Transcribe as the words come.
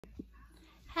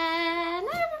Hello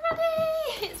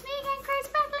everybody, it's me again, Crazy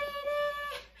Bag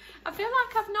Lady. I feel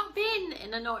like I've not been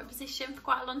in a naughty position for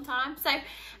quite a long time. So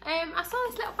I saw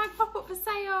this little bag pop up for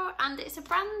sale, and it's a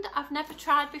brand I've never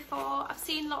tried before. I've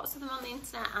seen lots of them on the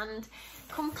internet and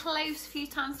come close a few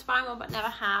times to buy one but never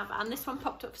have, and this one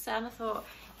popped up for sale and I thought,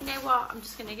 you know what, I'm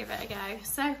just going to give it a go.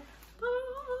 So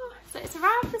it's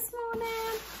arrived this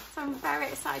morning, so I'm very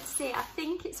excited to see it. I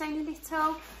think it's only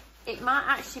little. It might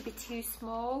actually be too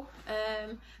small,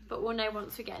 but we'll know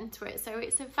once we get into it. So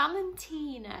it's a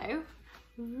Valentino.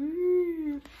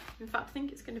 Ooh. In fact, I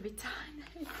think it's going to be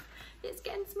tiny. It's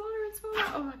getting smaller and smaller.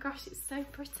 Oh my gosh, it's so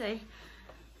pretty.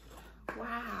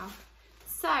 Wow.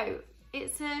 So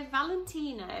it's a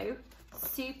Valentino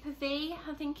supervee,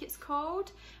 I think it's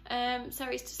called. So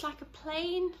it's just like a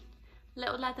plain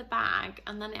little leather bag,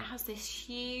 and then it has this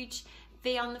huge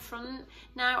V on the front.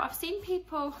 Now I've seen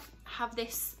people have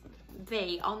this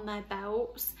V on their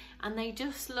belts and they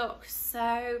just look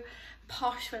so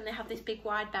posh when they have this big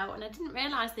wide belt, and I didn't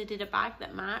realise they did a bag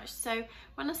that matched. So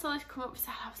when I saw this come up for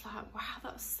sale, I was like, wow,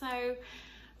 that's so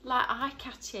like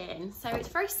eye-catching. So it's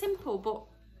very simple but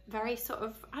very sort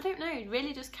of, I don't know,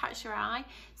 really just catch your eye.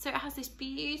 So it has this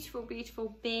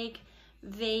beautiful big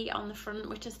V on the front,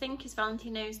 which I think is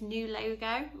Valentino's new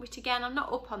logo, which again, I'm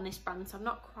not up on this brand, so I'm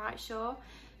not quite sure.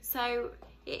 So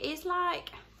it is like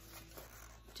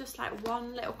just like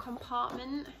one little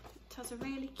compartment. It has a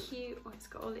really cute, oh, it's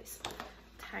got all its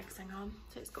tags, hang on.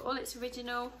 So it's got all its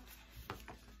original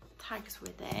tags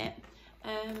with it.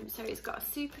 So it's got a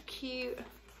super cute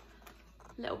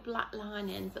little black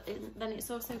lining, but then it's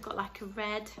also got like a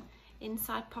red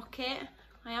inside pocket.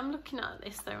 I am looking at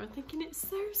this though and thinking it's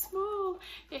so small.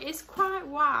 It is quite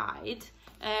wide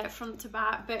front to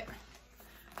back, but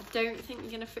I don't think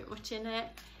you're going to fit much in it.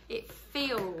 It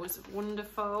feels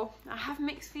wonderful. I have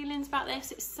mixed feelings about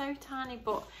this. It's so tiny,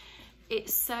 but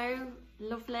it's so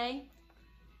lovely.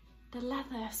 The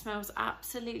leather smells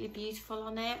absolutely beautiful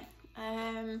on it,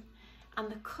 and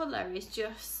the colour is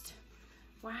just,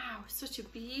 wow, such a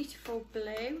beautiful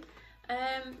blue.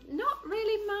 Not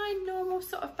really my normal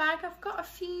sort of bag. I've got a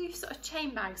few sort of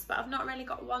chain bags, but I've not really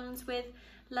got ones with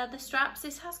leather straps.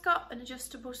 This has got an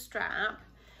adjustable strap.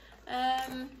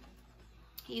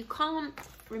 You can't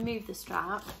remove the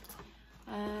strap,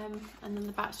 and then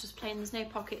the back's just plain. There's no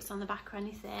pockets on the back or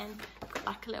anything. Got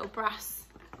like a little brass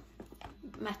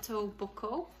metal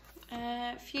buckle,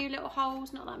 a few little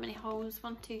holes, not that many holes,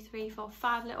 1, 2, 3, 4,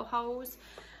 5 little holes.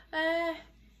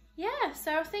 Yeah,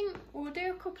 so I think we'll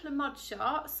do a couple of mod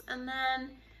shots and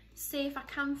then see if I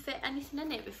can fit anything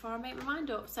in it before I make my mind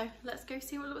up. So let's go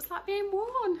see what it looks like being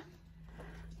worn.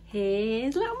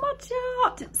 Here's a little mod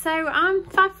shot. So I'm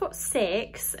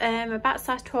 5'6", about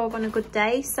size 12 on a good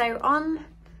day. So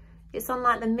it's on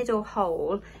like the middle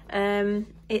hole.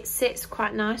 It sits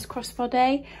quite nice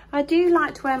crossbody. I do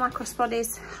like to wear my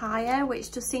crossbodies higher,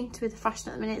 which does seem to be the fashion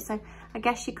at the minute. So I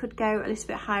guess you could go a little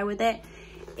bit higher with it.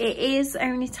 It is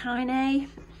only tiny,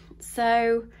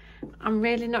 so I'm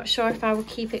really not sure if I will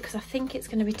keep it because I think it's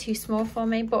going to be too small for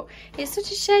me, but it's such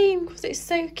a shame because it's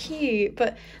so cute.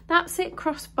 But that's it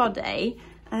crossbody,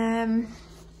 and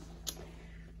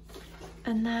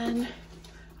then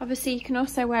obviously you can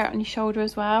also wear it on your shoulder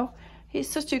as well. It's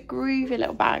such a groovy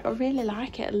little bag. I really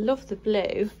like it. I love the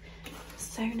blue,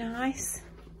 so nice.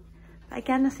 But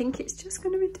again, I think it's just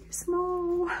going to be too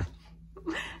small.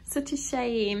 Such a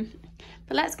shame.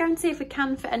 But let's go and see if we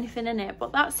can fit anything in it.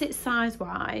 But that's it size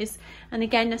wise, and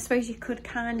again, I suppose you could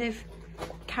kind of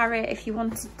carry it if you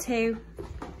wanted to,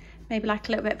 maybe like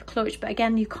a little bit of a clutch, but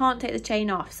again, you can't take the chain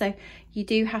off, so you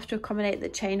do have to accommodate the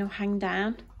chain or hang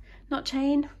down. Not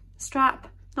chain, strap,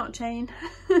 not chain.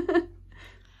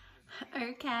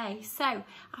 Okay, so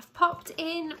I've popped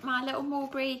in my little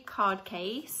Mulberry card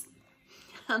case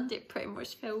and it pretty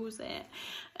much fills it.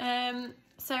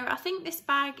 So I think this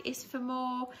bag is for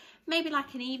more, maybe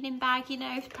like an evening bag, you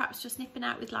know, perhaps just nipping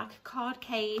out with like a card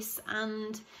case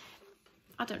and,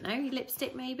 I don't know, your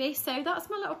lipstick maybe. So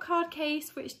that's my little card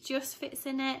case, which just fits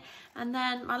in it. And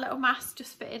then my little mask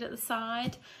just fitted at the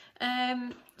side.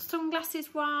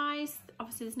 Sunglasses wise,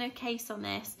 obviously there's no case on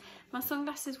this. My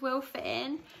sunglasses will fit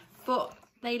in, but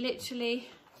they literally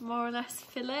more or less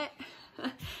fill it.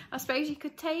 I suppose you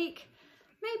could take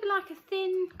maybe like a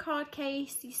thin card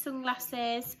case, your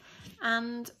sunglasses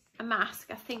and a mask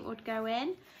I think would go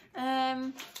in,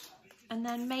 and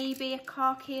then maybe a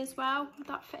car key as well. Would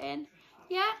that fit in?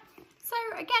 Yeah. So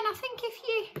again, I think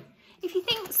if you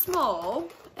think small,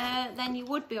 then you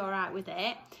would be all right with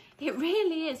it. It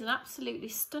really is an absolutely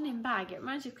stunning bag. It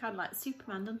reminds you of kind of like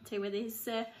Superman, doesn't it, with his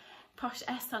posh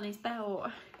S on his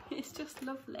belt. It's just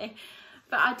lovely.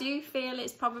 but I do feel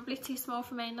it's probably too small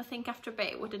for me, and I think after a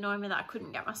bit it would annoy me that I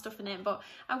couldn't get my stuff in it, but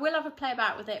I will have a play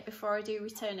about with it before I do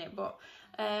return it. But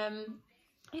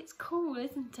it's cool,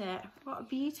 isn't it? What a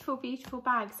beautiful, beautiful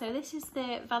bag. So this is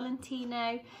the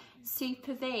Valentino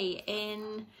supervee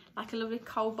in like a lovely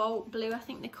cobalt blue, I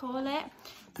think they call it.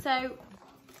 So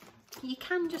you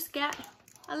can just get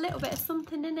a little bit of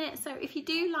something in it. So if you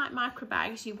do like micro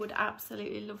bags, you would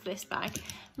absolutely love this bag.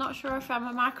 Not sure if I'm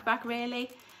a micro bag really.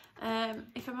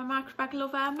 If I'm a micro bag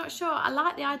lover, I'm not sure. I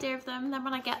like the idea of them, then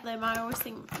when I get them I always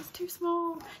think it's too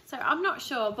small, so I'm not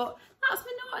sure. But that's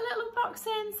my naughty little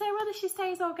unboxing. So whether she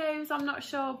stays or goes, I'm not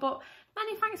sure, but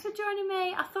many thanks for joining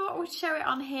me. I thought I would share it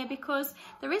on here because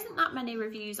there isn't that many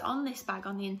reviews on this bag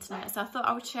on the internet, so I thought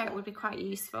I would share it, would be quite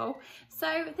useful.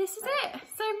 So this is it.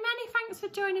 So many thanks for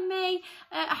joining me.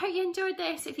 I hope you enjoyed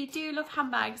this. If you do love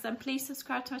handbags, then please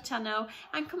subscribe to my channel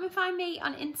and come and find me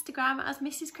on Instagram as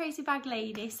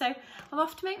mrscrazybaglady. So I'm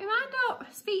off to make my mind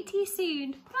up. Speak to you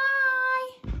soon. Bye.